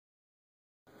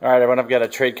Alright, everyone, I've got a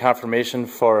trade confirmation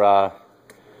for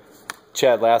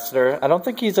Chad Lassiter. I don't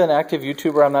think he's an active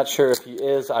YouTuber. I'm not sure if he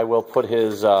is. I will put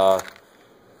his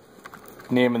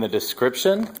name in the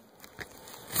description.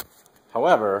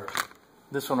 However,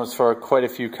 this one was for quite a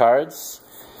few cards.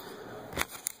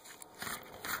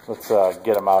 Let's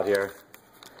get them out here.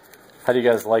 How do you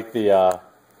guys like the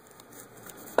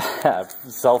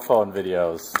cell phone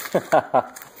videos?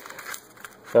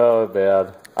 Oh,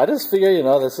 man. I just figure, you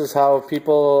know, this is how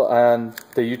people on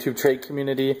the YouTube trade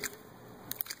community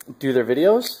do their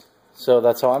videos. So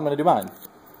that's how I'm going to do mine.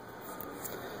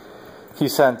 He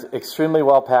sent extremely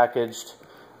well packaged.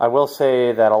 I will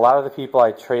say that a lot of the people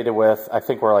I traded with, I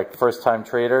think were like first time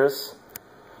traders.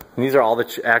 And these are all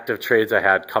the active trades I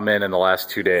had come in the last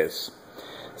 2 days.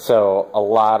 So a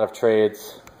lot of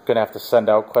trades. Going to have to send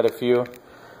out quite a few.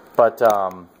 But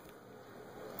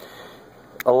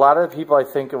a lot of the people, I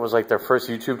think it was like their first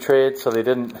YouTube trade, so they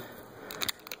didn't,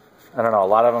 I don't know, a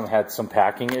lot of them had some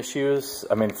packing issues.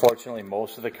 I mean, fortunately,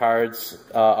 most of the cards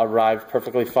arrived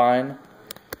perfectly fine.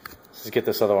 Let's just get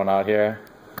this other one out here.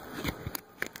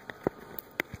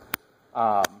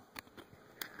 But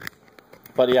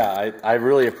yeah, I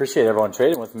really appreciate everyone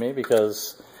trading with me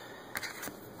because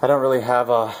I don't really have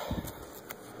a,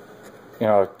 you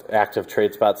know, active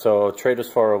trade spot. So trade was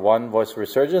for one, Voice of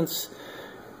Resurgence.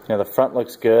 You know, the front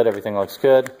looks good, everything looks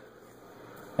good.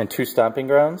 And 2 Stomping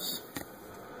Grounds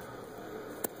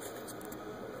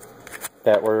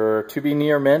that were to be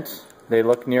near mint. They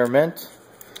look near mint.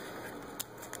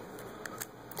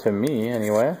 To me,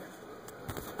 anyway.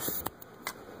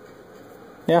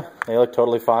 Yeah, they look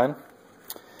totally fine.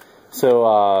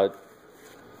 So,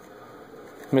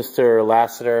 Mr.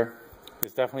 Lassiter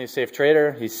is definitely a safe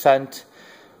trader. He sent,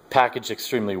 packaged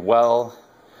extremely well.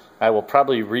 I will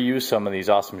probably reuse some of these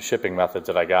awesome shipping methods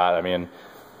that I got. I mean,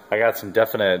 I got some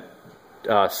definite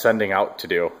sending out to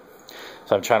do.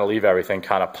 So I'm trying to leave everything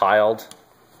kind of piled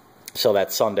so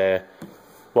that Sunday,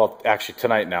 well, actually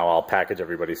tonight now, I'll package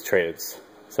everybody's trades.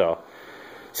 So,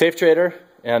 safe trader,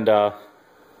 and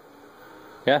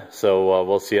yeah, so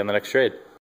we'll see you on the next trade.